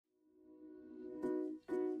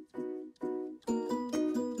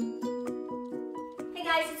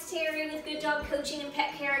guys, it's Terry with Good Dog Coaching and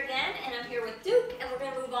Pet Care again, and I'm here with Duke, and we're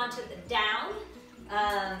going to move on to the down.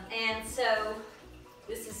 And so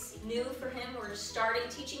this is new for him. We're just starting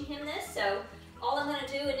teaching him this. So all I'm going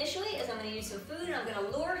to do initially is I'm going to use some food, and I'm going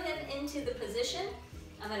to lure him into the position.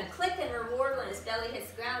 I'm going to click and reward when his belly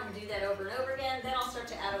hits the ground. We'll do that over and over again. Then I'll start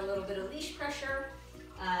to add a little bit of leash pressure,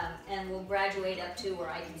 and we'll graduate up to where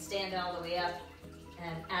I can stand all the way up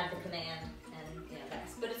and add the command.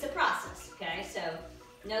 But it's a process, okay? So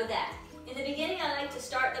know that. In the beginning, I like to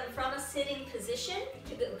start them from a sitting position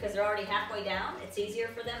because they're already halfway down. It's easier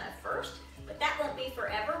for them at first, but that won't be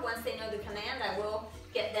forever. Once they know the command, I will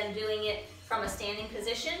get them doing it from a standing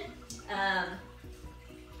position.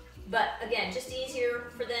 But again, just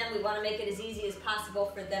easier for them. We want to make it as easy as possible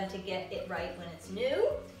for them to get it right when it's new.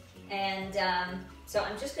 And so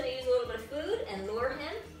I'm just going to use a little bit of food and lure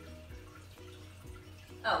him.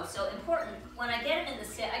 Oh, so important, when I get him in the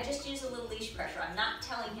sit, I just use a little leash pressure. I'm not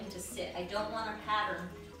telling him to sit. I don't want a pattern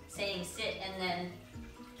saying sit and then,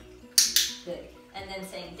 good, and then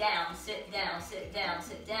saying down, sit down, sit down,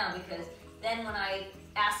 sit down, because then when I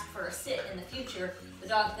ask for a sit in the future, the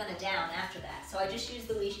dog's gonna down after that. So I just use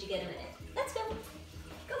the leash to get him in it. Let's go.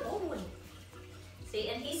 Go boy. See,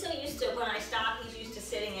 and he's so used to, when I stop, he's used to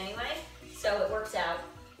sitting anyway, so it works out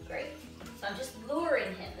great. So I'm just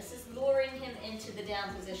luring him. This is luring him into the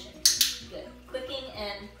down position. Good. Clicking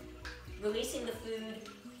and releasing the food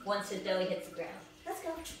once his belly hits the ground. Let's go.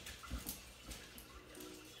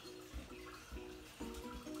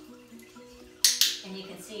 And you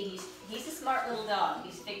can see he's a smart little dog.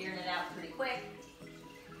 He's figuring it out pretty quick.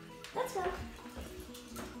 Let's go.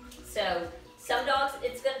 So some dogs,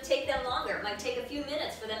 it's going to take them longer. It might take a few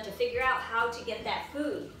minutes for them to figure out how to get that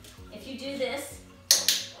food. If you do this,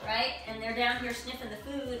 right, and they're down here sniffing the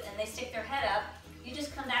food and they stick their head up, you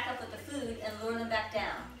just come back up with the food and lure them back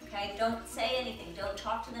down, okay? Don't say anything, don't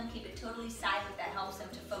talk to them, keep it totally silent. That helps them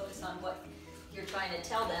to focus on what you're trying to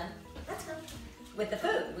tell them. Let's go. With the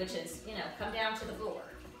food, which is, you know, come down to the floor.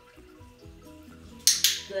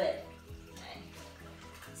 Good. Okay.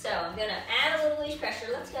 So I'm gonna add a little leash pressure,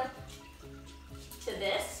 let's go, to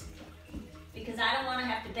this, because I don't wanna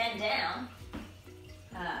have to bend down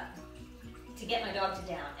to get my dog to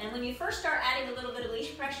down. And when you first start adding a little bit of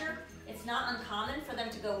leash pressure, it's not uncommon for them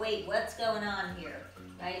to go, wait, what's going on here,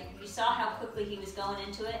 right? You saw how quickly he was going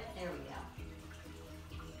into it? There we go.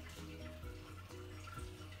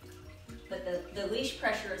 But the leash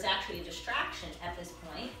pressure is actually a distraction at this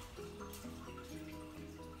point.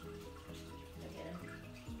 Get him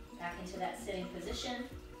back into that sitting position.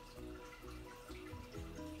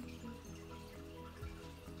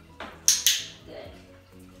 Good.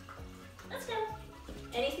 Let's go.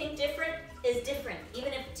 Anything different is different.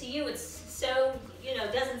 Even if to you it's so, you know,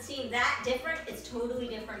 doesn't seem that different, it's totally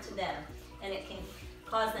different to them. And it can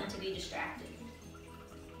cause them to be distracted.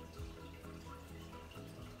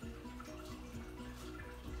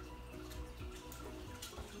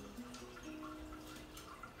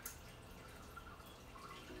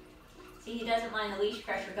 See, he doesn't mind the leash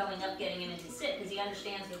pressure going up, getting him into sit, because he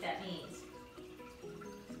understands what that means.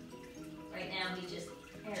 Right now, he just,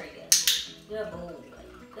 there he goes. Good boy,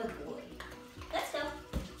 good boy. Let's go.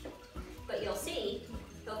 But you'll see,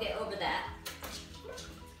 he'll get over that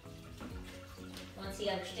once he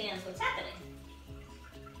understands what's happening.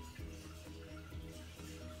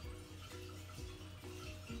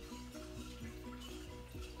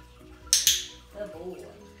 Good boy. Good boy.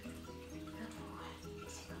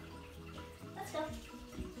 Let's go.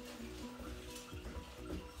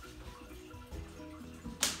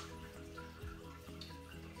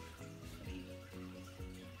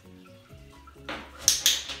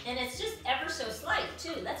 And it's just ever so slight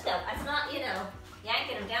too. Let's go. It's not, you know,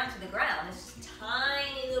 yanking him down to the ground. It's just a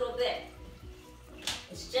tiny little bit.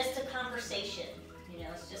 It's just a conversation. You know,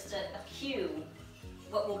 it's just a cue,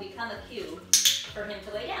 what will become a cue for him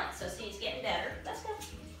to lay down. So see, he's getting better. Let's go.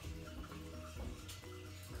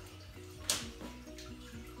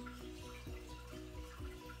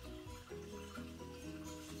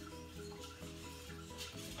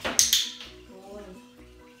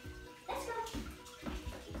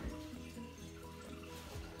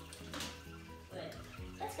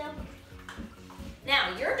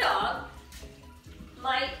 Now, your dog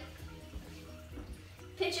might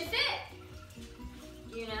pitch a fit,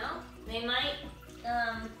 you know? They might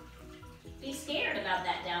be scared about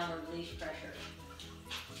that downward leash pressure.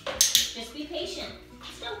 Just be patient.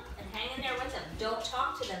 Still, and hang in there with them. Don't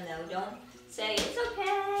talk to them though. Don't say, it's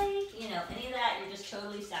okay. You know, any of that, you're just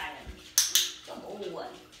totally silent. Oh,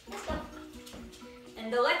 let's go.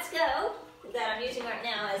 And the let's go that I'm using right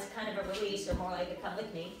now as kind of a release, or more like a come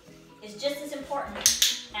with me, is just as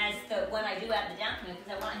important as when I do add the down command,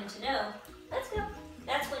 because I want him to know, let's go.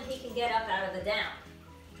 That's when he can get up out of the down.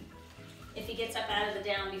 If he gets up out of the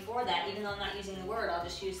down before that, even though I'm not using the word, I'll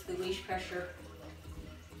just use the leash pressure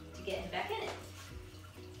to get him back in it.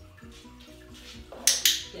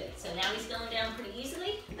 Good, so now he's going down pretty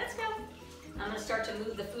easily. Let's go. I'm gonna start to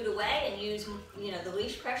move the food away and use, the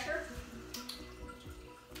leash pressure.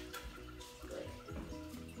 Good.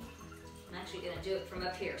 I'm actually gonna do it from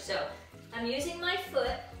up here. So I'm using my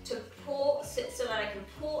foot to pull, so that I can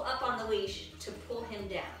pull up on the leash to pull him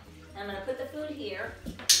down. And I'm gonna put the food here.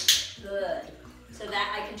 Good. So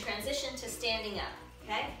that I can transition to standing up,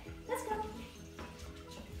 okay? Let's go.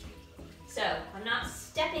 So I'm not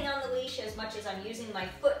stepping on the leash as much as I'm using my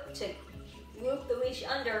foot to loop the leash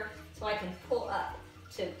under so I can pull up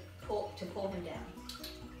to pull him down.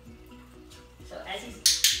 So as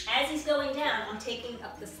he's going down, I'm taking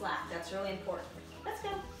up the slack. That's really important. Let's go.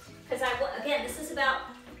 Because again, this is about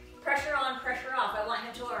pressure on, pressure off. I want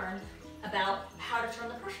him to learn about how to turn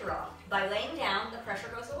the pressure off. By laying down, the pressure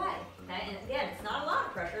goes away. Okay? And again, it's not a lot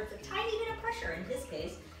of pressure, it's a tiny bit of pressure in his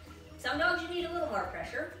case. Some dogs you need a little more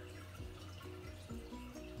pressure.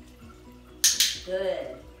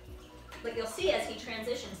 Good. But you'll see as he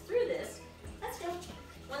transitions through this, let's go.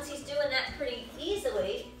 Once he's doing that pretty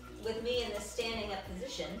easily with me in this standing up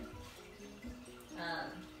position,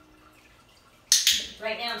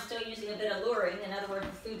 right now I'm still using a bit of luring. In other words,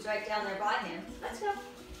 the food's right down there by him. Let's go.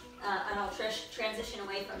 And I'll transition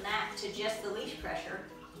away from that to just the leash pressure.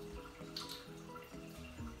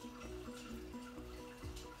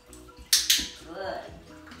 Good.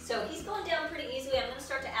 So he's going down pretty easily. I'm going to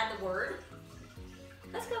start to add the word.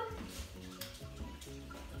 Let's go.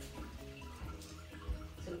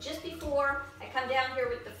 So just before I come down here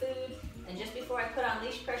with the food, and just before I put on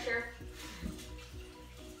leash pressure,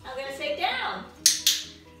 I'm going to say down.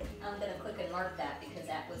 I'm going to click and mark that because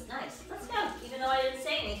that was nice. Let's go. Even though I didn't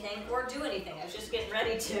say anything or do anything, I was just getting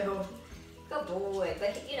ready to. Good boy.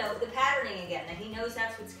 But the patterning again, that he knows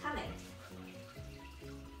that's what's coming.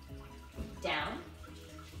 Down.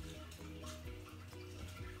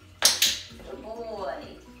 Good boy.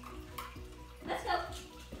 Let's go.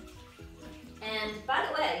 And by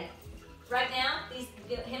the way, right now,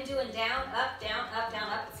 him doing down, up, down, up,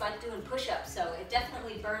 down, up, it's like doing push-ups. So it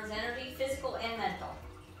definitely burns energy, physical and mental.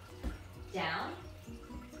 Down.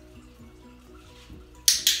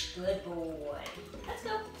 Good boy. Let's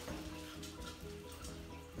go.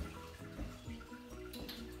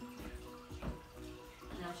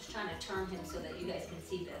 And I'm just trying to turn him so that you guys can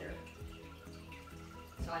see better.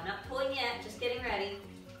 So I'm not pulling yet, just getting ready.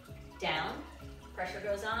 Down. Pressure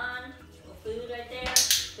goes on. Little food right there.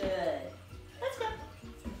 Good. Let's go.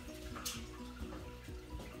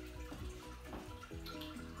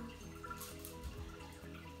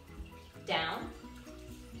 Down.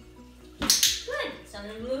 Good. So I'm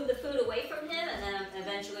going to move the food away from him and then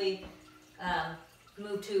eventually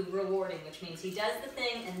move to rewarding, which means he does the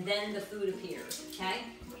thing and then the food appears. Okay?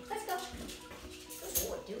 Let's go. Good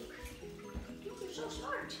boy, Duke. Duke, you're so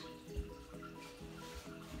smart.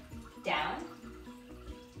 Down.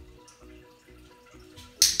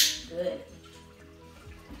 Good.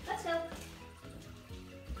 Let's go.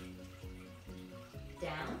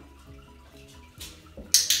 Down.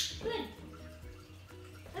 Good.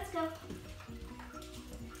 Let's go.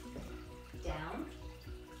 Down.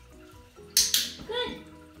 Good.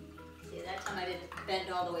 See, that time I didn't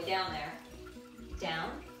bend all the way down there. Down.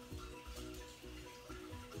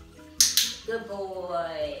 Good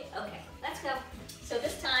boy. Okay, let's go. So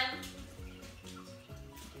this time,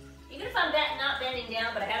 even if I'm not bending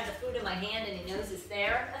down, but I have the food in my hand and he knows it's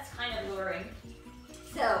there, that's kind of luring.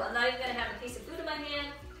 So I'm not even going to have a piece of food in my hand.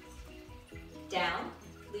 Down.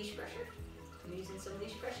 Leash pressure. I'm using some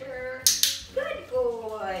leash pressure. Good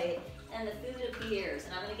boy. And the food appears.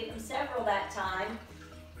 And I'm going to give him several that time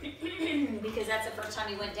because that's the first time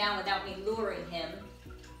he went down without me luring him.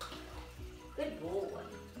 Good boy.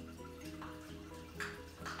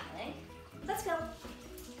 Okay. Let's go.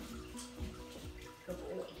 Good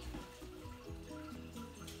boy.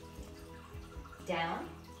 Down.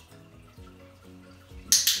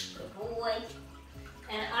 Good boy.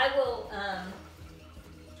 And I will,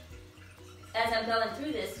 as I'm going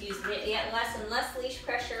through this, use less and less leash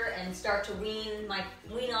pressure and start to wean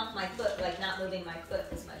off my foot, like not moving my foot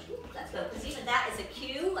as much. Ooh, that's good, because even that is a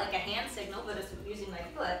cue, like a hand signal, but it's using my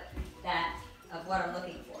foot of what I'm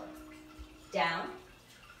looking for. Down.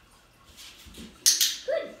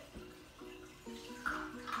 Good.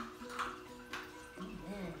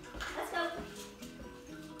 Let's go.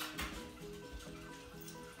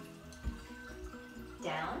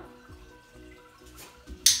 Down.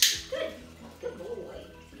 Good. Good boy.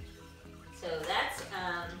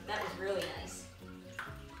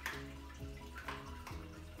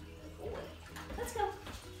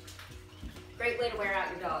 Great way to wear out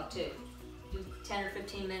your dog too. Do 10 or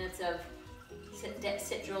 15 minutes of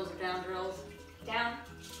sit drills or down drills. Down.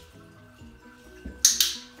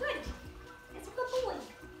 Good. That's a good boy.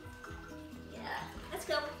 Yeah, let's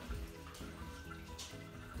go.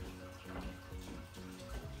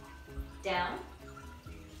 Down.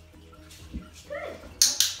 Good.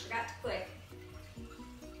 Oh, forgot to click.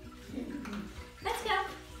 Let's go.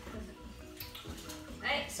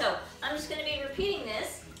 Right, so I'm just going to be repeating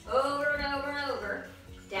this over and over and over.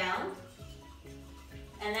 Down.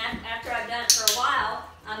 And then after I've done it for a while,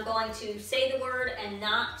 I'm going to say the word and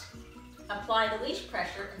not apply the leash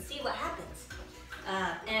pressure and see what happens.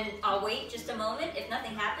 And I'll wait just a moment. If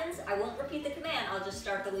nothing happens, I won't repeat the command. I'll just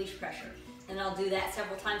start the leash pressure. And I'll do that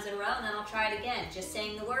several times in a row, and then I'll try it again. Just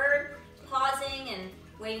saying the word, pausing, and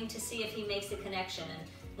waiting to see if he makes the connection. And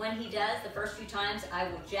when he does, the first few times, I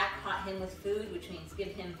will jackpot him with food, which means give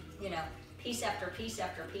him, you know, piece after piece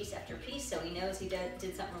after piece after piece, so he knows he did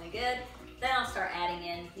something really good. Then I'll start adding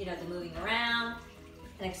in, you know, the moving around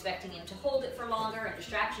and expecting him to hold it for longer and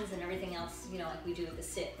distractions and everything else, you know, like we do with the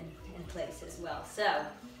sit in place as well. So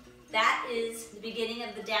that is the beginning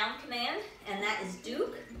of the down command, and that is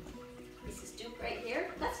Duke. This is Duke right here.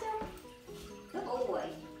 Let's go. Good boy.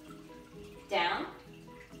 Down.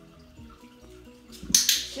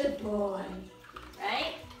 Good boy.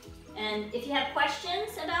 Right? And if you have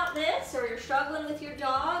questions about this or you're struggling with your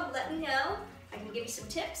dog, let me know. I can give you some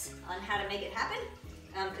tips on how to make it happen,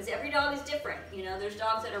 because every dog is different. You know, there's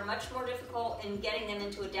dogs that are much more difficult in getting them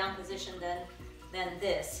into a down position than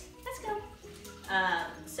this. Let's go.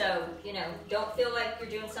 So, you know, don't feel like you're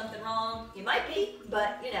doing something wrong. You might be,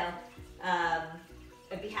 but, you know,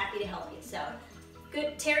 I'd be happy to help you. So,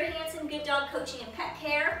 good Terry Hansen, Good Dog Coaching and Pet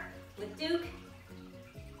Care with Duke.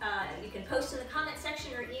 You can post in the comment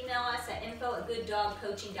section or email us at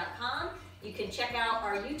info@gooddogcoaching.com. You can check out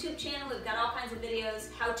our YouTube channel. We've got all kinds of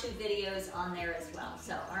videos, how-to videos on there as well.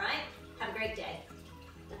 So, all right, have a great day.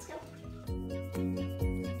 Let's go.